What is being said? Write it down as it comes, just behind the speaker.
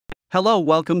Hello,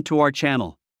 welcome to our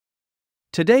channel.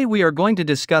 Today we are going to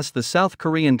discuss the South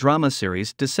Korean drama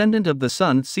series Descendant of the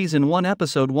Sun Season 1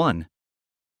 Episode 1.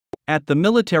 At the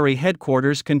Military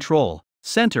Headquarters Control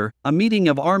Center, a meeting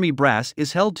of Army brass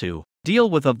is held to deal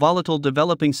with a volatile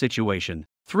developing situation.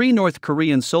 3 North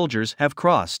Korean soldiers have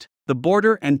crossed the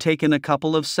border and taken a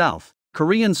couple of South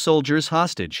Korean soldiers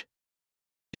hostage.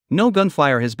 No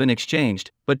gunfire has been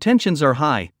exchanged, but tensions are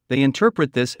high. They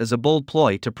interpret this as a bold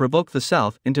ploy to provoke the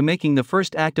South into making the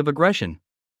first act of aggression.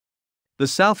 The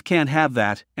South can't have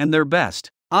that, and their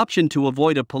best option to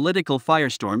avoid a political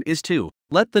firestorm is to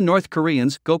let the North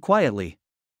Koreans go quietly.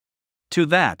 To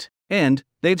that end,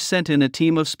 they've sent in a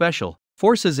team of Special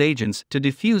Forces agents to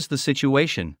defuse the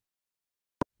situation.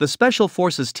 The Special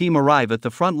Forces team arrive at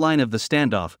the front line of the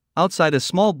standoff, outside a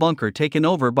small bunker taken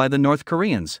over by the North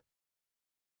Koreans.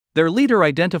 Their leader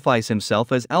identifies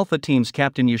himself as Alpha Team's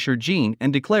Captain Jin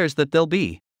and declares that they'll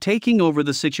be taking over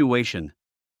the situation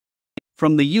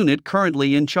from the unit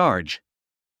currently in charge.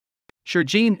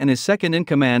 Jin and his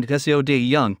second-in-command Seo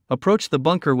Dae-young approach the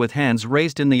bunker with hands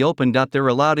raised in the open. They're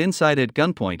allowed inside at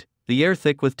gunpoint, the air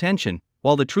thick with tension,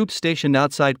 while the troops stationed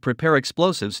outside prepare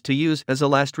explosives to use as a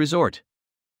last resort.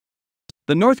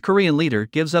 The North Korean leader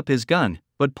gives up his gun,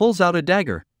 but pulls out a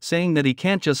dagger, saying that he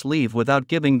can't just leave without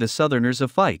giving the Southerners a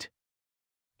fight.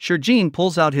 Jin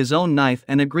pulls out his own knife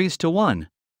and agrees to one.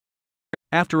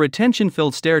 After a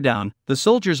tension-filled stare-down, the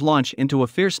soldiers launch into a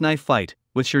fierce knife fight,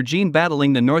 with Jin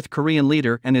battling the North Korean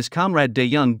leader and his comrade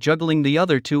Dae-young juggling the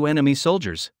other 2 enemy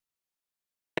soldiers.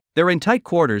 They're in tight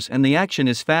quarters and the action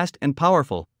is fast and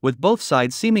powerful, with both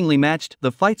sides seemingly matched.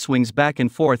 The fight swings back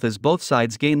and forth as both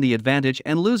sides gain the advantage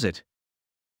and lose it.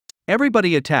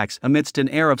 Everybody attacks amidst an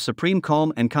air of supreme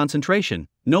calm and concentration,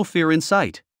 no fear in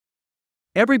sight.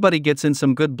 Everybody gets in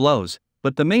some good blows,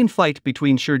 but the main fight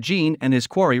between Jin and his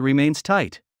quarry remains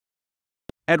tight.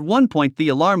 At one point the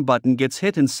alarm button gets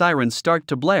hit and sirens start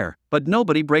to blare, but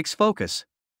nobody breaks focus.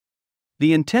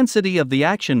 The intensity of the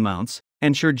action mounts,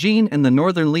 and Jin and the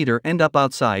northern leader end up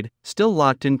outside, still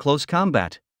locked in close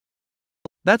combat.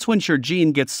 That's when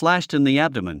Jin gets slashed in the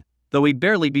abdomen, though he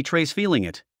barely betrays feeling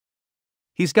it.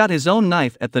 He's got his own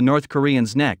knife at the North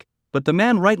Korean's neck, but the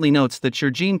man rightly notes that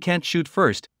Jin can't shoot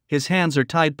first, his hands are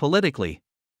tied politically.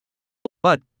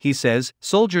 But, he says,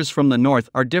 soldiers from the north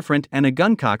are different, and a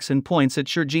gun cocks and points at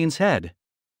Jin's head.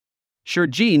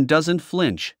 Jin doesn't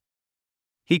flinch.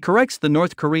 He corrects the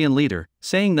North Korean leader,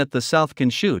 saying that the South can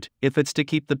shoot, if it's to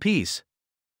keep the peace.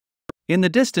 In the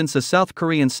distance a South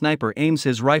Korean sniper aims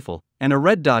his rifle, and a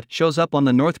red dot shows up on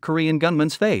the North Korean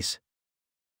gunman's face.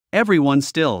 Everyone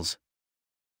stills.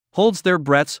 Holds their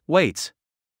breaths, waits.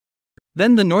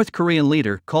 Then the North Korean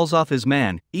leader calls off his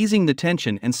man, easing the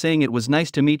tension and saying it was nice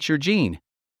to meet Jin.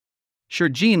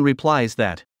 Jin replies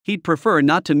that he'd prefer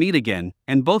not to meet again,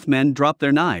 and both men drop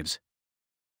their knives.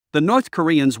 The North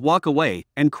Koreans walk away,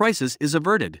 and crisis is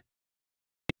averted.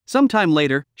 Sometime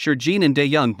later, Jin and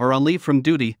Dae-young are on leave from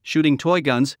duty, shooting toy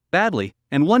guns badly,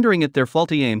 and wondering at their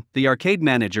faulty aim. The arcade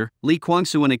manager, Lee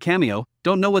Kwang-soo in a cameo,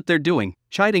 don't know what they're doing,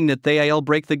 chiding that they'll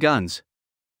break the guns.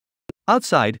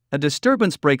 Outside, a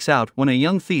disturbance breaks out when a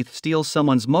young thief steals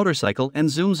someone's motorcycle and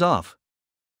zooms off.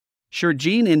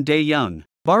 Jin and Dae-young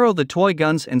borrow the toy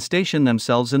guns and station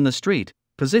themselves in the street,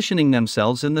 positioning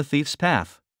themselves in the thief's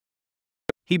path.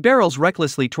 He barrels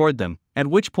recklessly toward them, at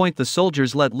which point the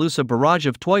soldiers let loose a barrage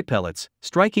of toy pellets,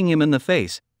 striking him in the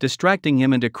face, distracting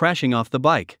him into crashing off the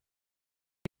bike.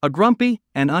 A grumpy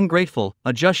and ungrateful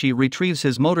Ajushi retrieves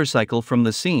his motorcycle from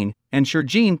the scene, and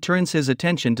Jin turns his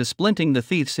attention to splinting the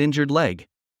thief's injured leg.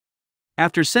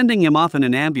 After sending him off in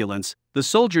an ambulance, the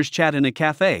soldiers chat in a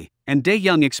cafe, and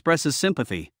Dae-young expresses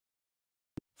sympathy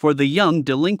for the young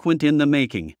delinquent in the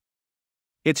making.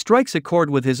 It strikes a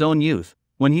chord with his own youth,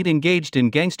 when he'd engaged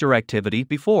in gangster activity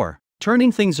before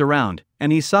turning things around,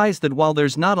 and he sighs that while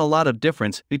there's not a lot of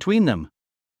difference between them,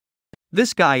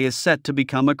 this guy is set to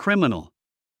become a criminal.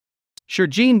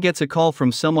 Jin gets a call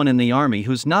from someone in the army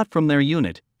who's not from their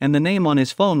unit, and the name on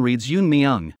his phone reads Yoon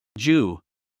Myung-ju.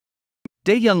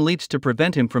 Dae-young leaps to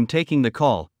prevent him from taking the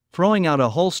call, throwing out a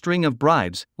whole string of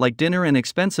bribes, like dinner and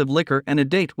expensive liquor and a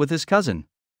date with his cousin.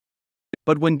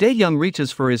 But when Dae-young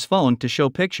reaches for his phone to show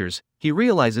pictures, he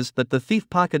realizes that the thief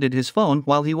pocketed his phone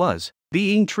while he was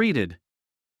being treated.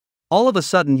 All of a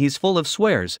sudden he's full of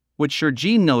swears, which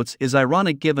Jin notes is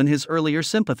ironic given his earlier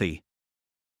sympathy.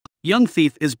 Young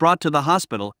thief is brought to the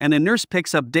hospital and a nurse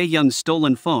picks up Dae-young's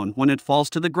stolen phone when it falls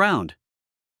to the ground.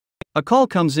 A call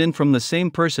comes in from the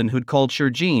same person who'd called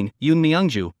Jin, Yoon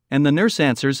Myung-ju, and the nurse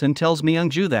answers and tells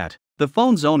Myung-ju that the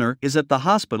phone's owner is at the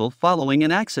hospital following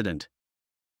an accident.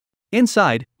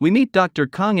 Inside, we meet Dr.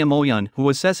 Kang Emo-yeon, who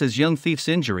assesses young thief's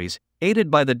injuries,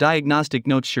 aided by the diagnostic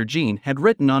notes Jin had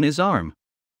written on his arm.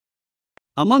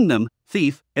 Among them,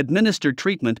 thief administered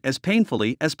treatment as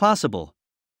painfully as possible.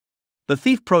 The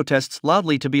thief protests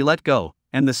loudly to be let go,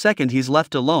 and the second he's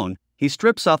left alone, he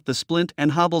strips off the splint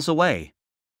and hobbles away.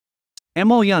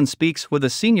 Emo-yeon speaks with a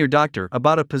senior doctor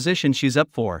about a position she's up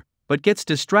for, but gets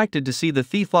distracted to see the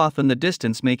thief off in the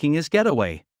distance making his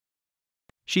getaway.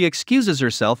 She excuses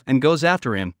herself and goes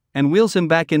after him, and wheels him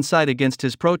back inside against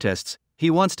his protests. He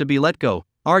wants to be let go,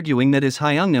 arguing that his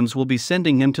Hyeongnims will be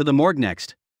sending him to the morgue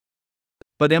next.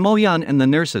 But Emo-yeon and the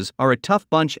nurses are a tough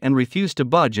bunch and refuse to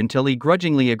budge until he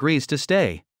grudgingly agrees to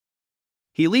stay.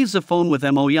 He leaves a phone with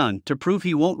Emo-yeon to prove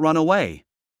he won't run away.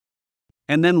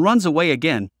 And then runs away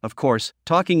again, of course,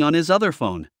 talking on his other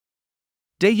phone.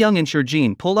 Dae-young and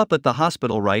Jin pull up at the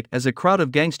hospital right as a crowd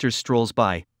of gangsters strolls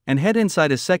by, and head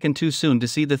inside a second too soon to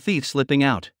see the thief slipping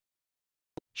out.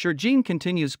 Jin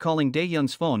continues calling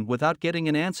Dae-young's phone without getting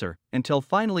an answer, until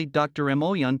finally Dr.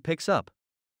 Emo-yeon picks up.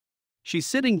 She's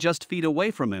sitting just feet away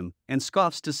from him, and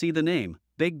scoffs to see the name,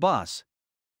 Big Boss.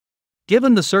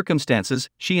 Given the circumstances,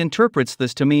 she interprets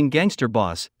this to mean gangster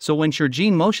boss, so when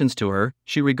Jin motions to her,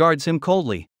 she regards him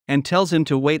coldly, and tells him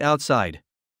to wait outside.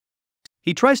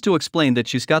 He tries to explain that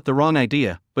she's got the wrong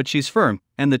idea, but she's firm,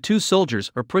 and the two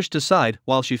soldiers are pushed aside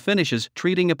while she finishes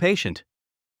treating a patient.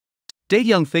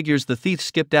 Dae-young figures the thief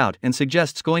skipped out and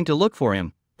suggests going to look for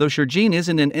him, though Jin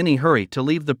isn't in any hurry to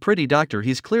leave the pretty doctor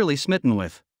he's clearly smitten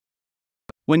with.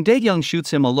 When Dae-young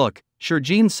shoots him a look,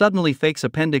 Jin suddenly fakes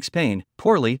appendix pain,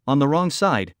 poorly, on the wrong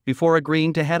side, before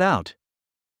agreeing to head out.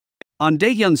 On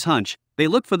Dae-young's hunch, they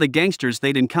look for the gangsters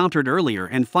they'd encountered earlier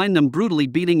and find them brutally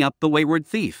beating up the wayward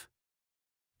thief.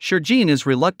 Jin is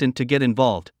reluctant to get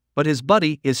involved, but his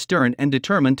buddy is stern and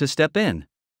determined to step in.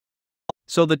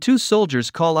 So the two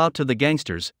soldiers call out to the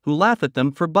gangsters, who laugh at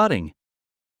them for butting.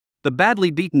 The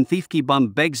badly beaten thief Ki-bum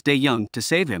begs Dae-young to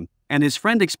save him, and his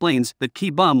friend explains that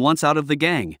Ki-bum wants out of the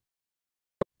gang,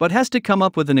 but has to come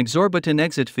up with an exorbitant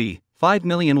exit fee, 5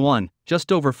 million won,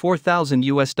 just over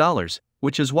 $4,000,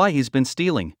 which is why he's been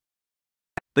stealing.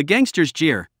 The gangsters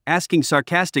jeer, asking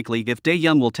sarcastically if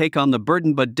Dae-young will take on the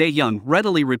burden, but Dae-young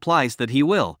readily replies that he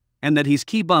will, and that he's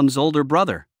Ki-bum's older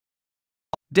brother.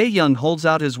 Dae-young holds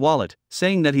out his wallet,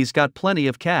 saying that he's got plenty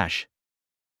of cash.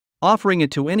 Offering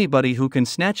it to anybody who can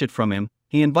snatch it from him,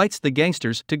 he invites the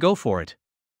gangsters to go for it.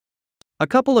 A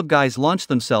couple of guys launch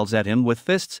themselves at him with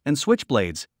fists and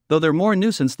switchblades, though they're more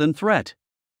nuisance than threat.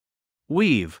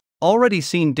 We've already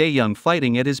seen Dae-young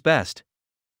fighting at his best,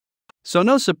 so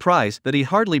no surprise that he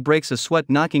hardly breaks a sweat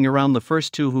knocking around the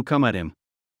first two who come at him.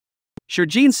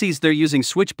 Jin sees they're using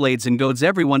switchblades and goads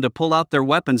everyone to pull out their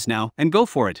weapons now and go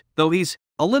for it, though he's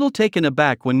a little taken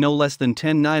aback when no less than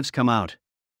 10 knives come out.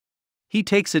 He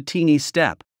takes a teeny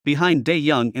step behind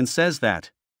Dae-young and says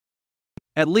that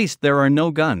at least there are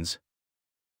no guns.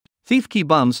 Thief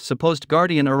Ki-bum's supposed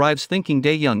guardian arrives thinking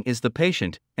Dae-young is the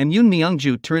patient, and Yoon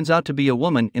Myung-ju turns out to be a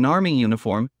woman in army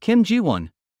uniform, Kim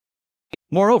Ji-won.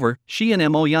 Moreover, she and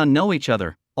Emo-yeon know each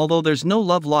other, although there's no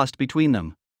love lost between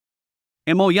them.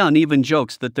 Emo-yeon even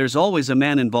jokes that there's always a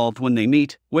man involved when they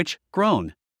meet, which,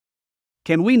 groan.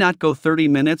 Can we not go 30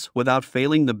 minutes without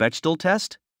failing the Bechdel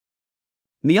test?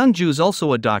 Myung-ju's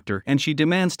also a doctor and she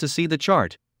demands to see the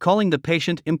chart, calling the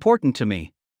patient important to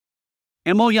me.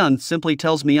 Emo-yeon simply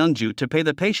tells Myung-ju to pay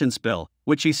the patient's bill,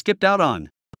 which he skipped out on,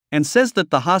 and says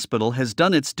that the hospital has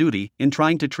done its duty in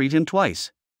trying to treat him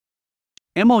twice.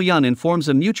 Emo-yeon informs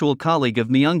a mutual colleague of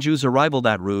Myung-ju's arrival,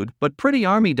 that rude but pretty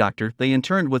army doctor they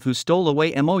interned with who stole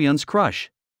away Emo-yeon's crush.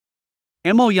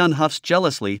 Emo-yeon huffs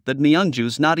jealously that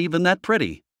Myung-ju's not even that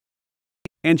pretty,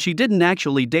 and she didn't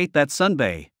actually date that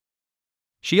sunbae.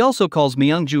 She also calls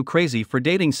Myung-ju crazy for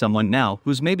dating someone now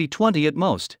who's maybe 20 at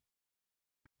most.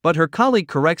 But her colleague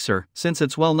corrects her, since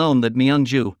it's well known that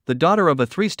Myung-ju, the daughter of a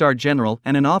 3-star general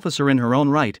and an officer in her own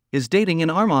right, is dating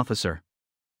an arm officer.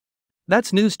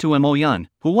 That's news to Emo-yeon,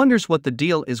 who wonders what the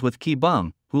deal is with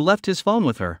Ki-bum, who left his phone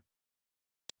with her.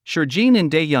 Jin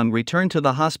and Dae-young return to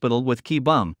the hospital with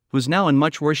Ki-bum, who's now in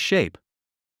much worse shape.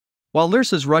 While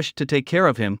nurses rush to take care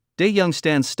of him, Dae-young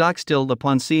stands stock-still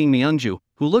upon seeing Myung-ju,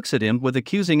 who looks at him with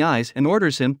accusing eyes and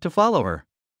orders him to follow her.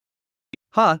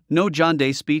 No John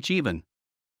Dae speech even.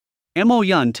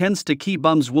 Emo-yeon tends to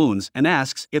Ki-bum's wounds and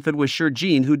asks if it was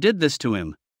Jin who did this to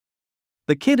him.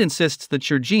 The kid insists that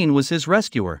Jin was his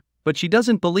rescuer, but she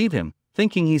doesn't believe him,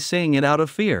 thinking he's saying it out of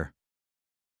fear.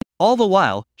 All the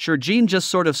while, Jin just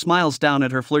sort of smiles down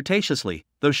at her flirtatiously,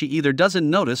 though she either doesn't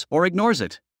notice or ignores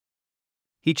it.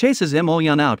 He chases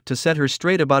Emo-yeon out to set her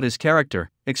straight about his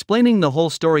character, explaining the whole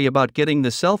story about getting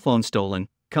the cell phone stolen,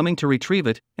 coming to retrieve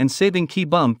it and saving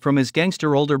Ki-bum from his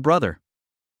gangster older brother.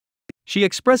 She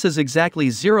expresses exactly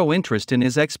zero interest in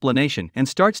his explanation and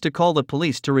starts to call the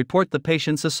police to report the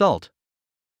patient's assault.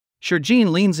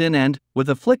 Jin leans in and, with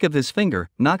a flick of his finger,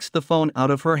 knocks the phone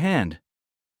out of her hand.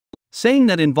 Saying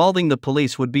that involving the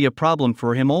police would be a problem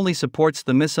for him only supports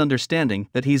the misunderstanding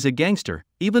that he's a gangster,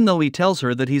 even though he tells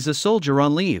her that he's a soldier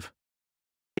on leave.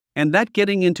 And that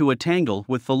getting into a tangle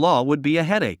with the law would be a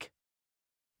headache.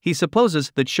 He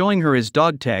supposes that showing her his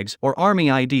dog tags or army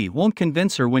ID won't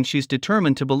convince her when she's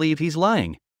determined to believe he's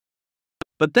lying.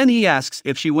 But then he asks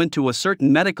if she went to a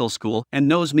certain medical school and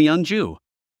knows Myung-ju.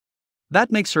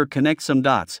 That makes her connect some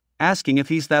dots, asking if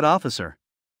he's that officer.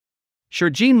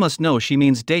 Jin must know she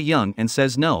means Dae-young and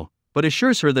says no, but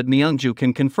assures her that Myung-ju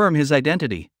can confirm his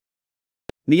identity.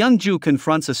 Myung-ju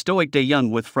confronts a stoic Dae-young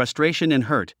with frustration and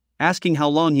hurt, asking how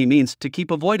long he means to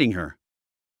keep avoiding her.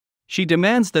 She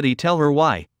demands that he tell her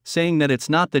why, saying that it's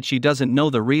not that she doesn't know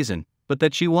the reason, but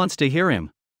that she wants to hear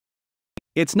him.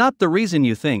 "It's not the reason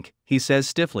you think," he says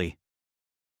stiffly.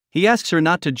 He asks her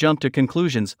not to jump to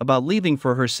conclusions about leaving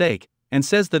for her sake, and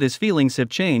says that his feelings have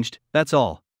changed, that's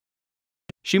all.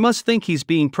 She must think he's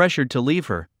being pressured to leave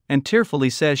her, and tearfully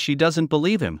says she doesn't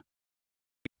believe him.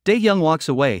 Dae-young walks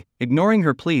away, ignoring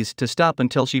her pleas to stop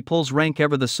until she pulls rank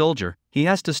ever the soldier. He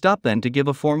has to stop then to give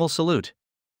a formal salute.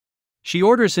 She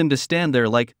orders him to stand there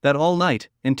like that all night,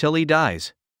 until he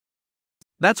dies.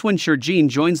 That's when Jin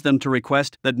joins them to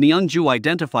request that Myung-ju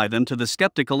identify them to the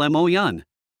skeptical Mo-yeon.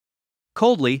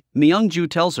 Coldly, Myung-ju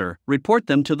tells her, report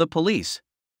them to the police.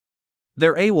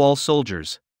 They're AWOL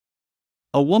soldiers.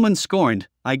 A woman scorned,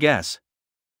 I guess.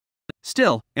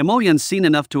 Still, Mo-yeon's seen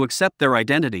enough to accept their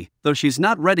identity, though she's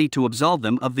not ready to absolve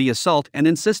them of the assault and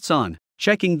insists on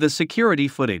checking the security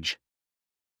footage.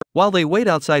 While they wait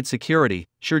outside security,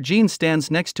 Jin stands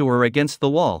next to her against the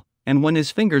wall, and when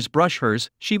his fingers brush hers,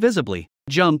 she visibly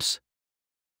jumps.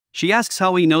 She asks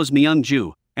how he knows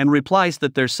Myung-ju, and replies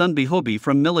that they're Sunbi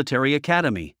from military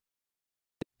academy.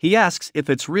 He asks if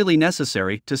it's really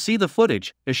necessary to see the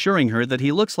footage, assuring her that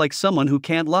he looks like someone who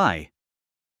can't lie.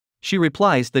 She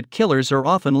replies that killers are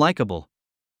often likable.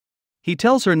 He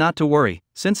tells her not to worry,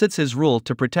 since it's his rule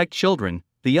to protect children,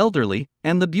 the elderly,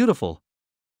 and the beautiful.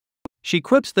 She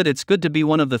quips that it's good to be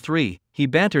one of the three. He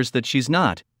banters that she's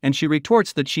not, and she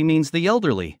retorts that she means the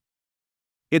elderly.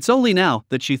 It's only now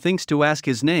that she thinks to ask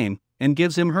his name, and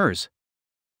gives him hers.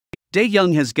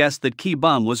 Dae-young has guessed that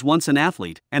Ki-bum was once an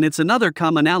athlete, and it's another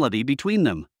commonality between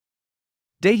them.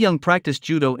 Dae-young practiced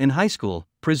judo in high school,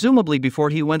 presumably before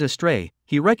he went astray.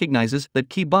 He recognizes that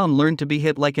Ki-bum learned to be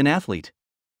hit like an athlete.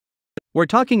 We're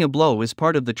talking a blow is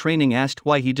part of the training. Asked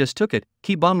why he just took it,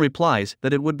 Ki-bum replies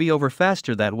that it would be over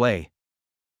faster that way.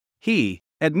 He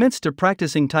admits to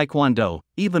practicing taekwondo,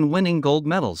 even winning gold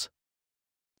medals.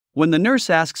 When the nurse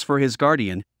asks for his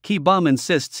guardian, Ki-bum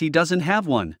insists he doesn't have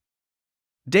one.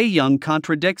 Dae-young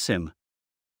contradicts him.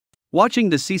 Watching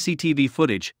the CCTV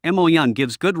footage, Mo-yeon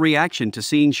gives good reaction to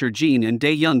seeing Jin and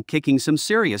Dae-young kicking some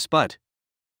serious butt.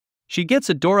 She gets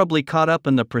adorably caught up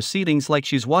in the proceedings like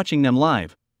she's watching them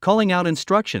live, calling out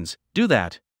instructions, do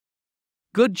that.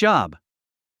 Good job.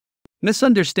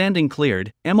 Misunderstanding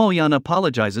cleared, Mo-yeon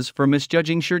apologizes for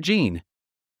misjudging Jin.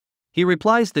 He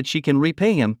replies that she can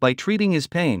repay him by treating his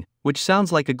pain, which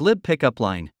sounds like a glib pickup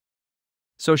line.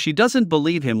 So she doesn't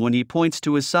believe him when he points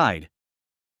to his side.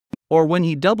 Or when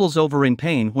he doubles over in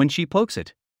pain when she pokes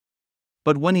it.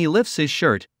 But when he lifts his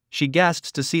shirt, she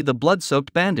gasps to see the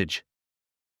blood-soaked bandage.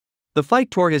 The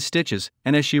fight tore his stitches,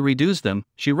 and as she redoes them,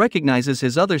 she recognizes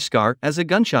his other scar as a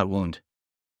gunshot wound.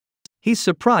 He's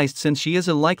surprised since she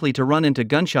isn't likely to run into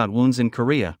gunshot wounds in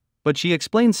Korea, but she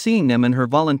explains seeing them in her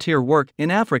volunteer work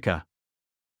in Africa.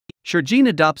 Jin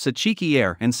adopts a cheeky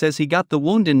air and says he got the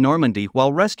wound in Normandy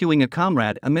while rescuing a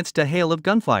comrade amidst a hail of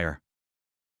gunfire.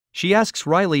 She asks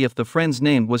Riley if the friend's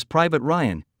name was Private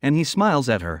Ryan, and he smiles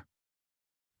at her.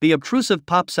 The obtrusive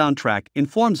pop soundtrack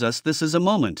informs us this is a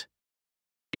moment.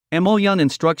 Mo-yeon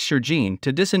instructs Jin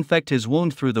to disinfect his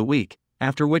wound through the week,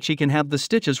 after which he can have the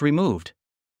stitches removed.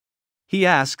 He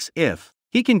asks if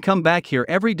he can come back here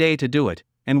every day to do it,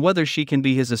 and whether she can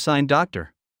be his assigned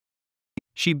doctor.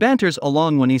 She banters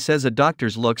along when he says a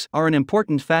doctor's looks are an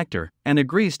important factor, and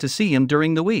agrees to see him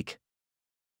during the week.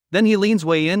 Then he leans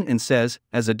way in and says,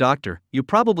 as a doctor, you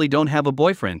probably don't have a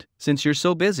boyfriend, since you're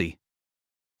so busy.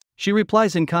 She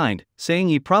replies in kind, saying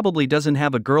he probably doesn't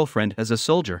have a girlfriend as a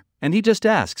soldier, and he just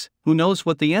asks, who knows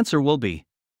what the answer will be.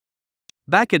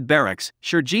 Back at barracks,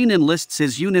 Jin enlists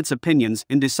his unit's opinions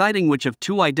in deciding which of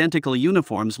two identical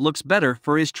uniforms looks better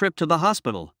for his trip to the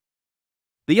hospital.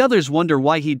 The others wonder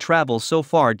why he'd travel so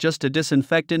far just to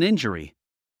disinfect an injury.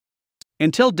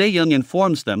 until Dae-young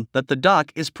informs them that the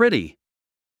doc is pretty.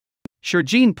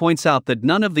 Jin points out that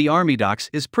none of the army docs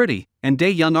is pretty, and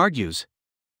Dae-young argues.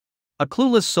 A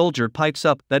clueless soldier pipes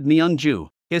up that Myung-ju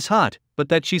is hot, but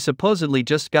that she supposedly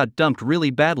just got dumped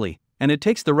really badly, and it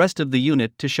takes the rest of the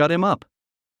unit to shut him up.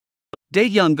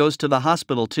 Dae-young goes to the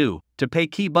hospital too, to pay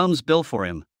Ki-bum's bill for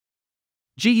him.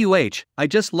 I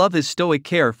just love his stoic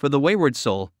care for the wayward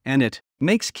soul, and it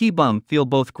makes Ki-bum feel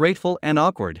both grateful and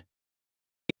awkward.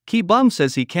 Ki-bum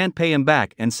says he can't pay him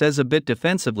back and says a bit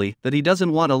defensively that he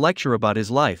doesn't want a lecture about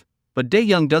his life, but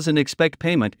Dae-young doesn't expect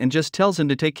payment and just tells him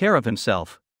to take care of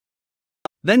himself.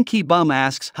 Then Ki-bum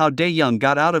asks how Dae-young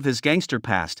got out of his gangster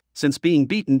past, since being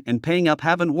beaten and paying up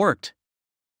haven't worked.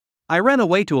 I ran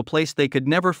away to a place they could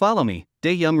never follow me,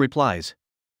 Dae-young replies.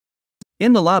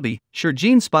 In the lobby,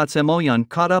 Jin spots Mo-yeon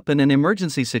caught up in an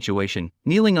emergency situation,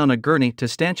 kneeling on a gurney to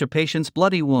stanch a patient's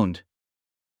bloody wound.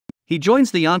 He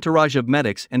joins the entourage of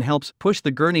medics and helps push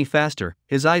the gurney faster,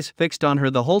 his eyes fixed on her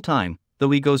the whole time,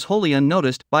 though he goes wholly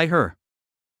unnoticed by her.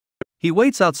 He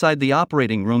waits outside the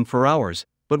operating room for hours,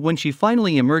 but when she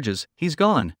finally emerges, he's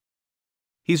gone.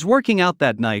 He's working out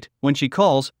that night when she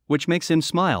calls, which makes him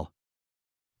smile.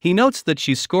 He notes that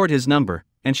she's scored his number,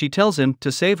 and she tells him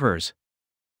to save hers.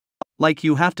 Like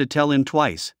you have to tell him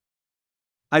twice.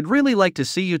 I'd really like to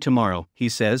see you tomorrow, he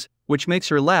says, which makes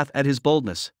her laugh at his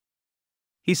boldness.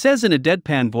 He says in a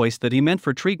deadpan voice that he meant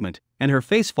for treatment, and her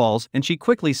face falls and she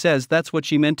quickly says that's what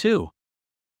she meant too.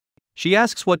 She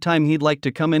asks what time he'd like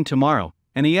to come in tomorrow,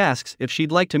 and he asks if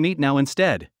she'd like to meet now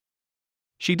instead.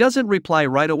 She doesn't reply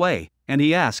right away, and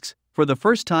he asks, for the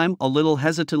first time a little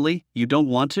hesitantly, you don't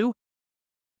want to?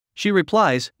 She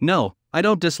replies, no, I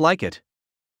don't dislike it.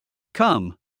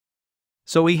 Come.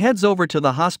 So he heads over to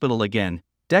the hospital again,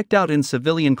 decked out in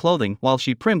civilian clothing while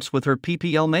she primps with her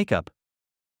PPL makeup.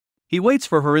 He waits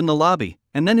for her in the lobby,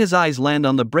 and then his eyes land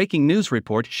on the breaking news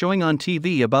report showing on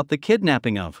TV about the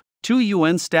kidnapping of 2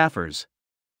 UN staffers.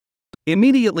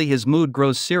 Immediately his mood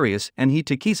grows serious and he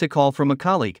takes a call from a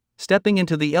colleague, stepping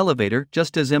into the elevator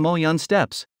just as Mo-yeon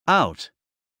steps out.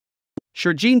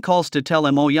 Jin calls to tell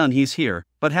Mo-yeon he's here,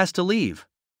 but has to leave.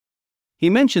 He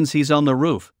mentions he's on the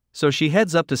roof, so she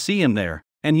heads up to see him there,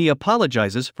 and he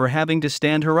apologizes for having to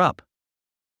stand her up.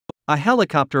 A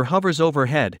helicopter hovers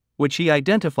overhead, which he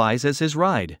identifies as his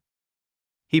ride.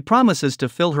 He promises to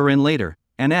fill her in later,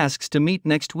 and asks to meet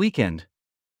next weekend.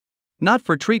 Not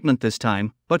for treatment this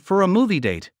time, but for a movie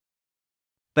date.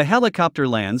 The helicopter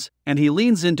lands, and he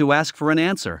leans in to ask for an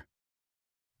answer.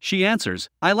 She answers,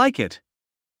 I like it.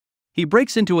 He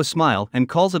breaks into a smile and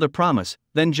calls it a promise,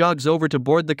 then jogs over to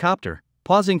board the copter,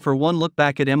 pausing for one look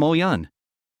back at Mo-yeon.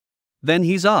 Then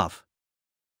he's off.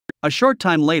 A short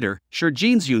time later,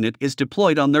 Jin's unit is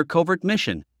deployed on their covert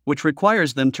mission, which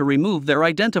requires them to remove their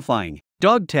identifying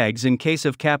dog tags in case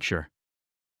of capture.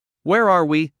 Where are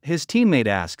we? His teammate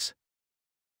asks.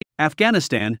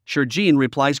 Afghanistan, Jin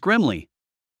replies grimly.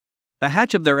 The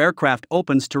hatch of their aircraft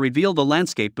opens to reveal the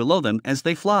landscape below them as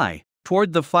they fly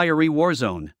toward the fiery war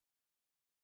zone.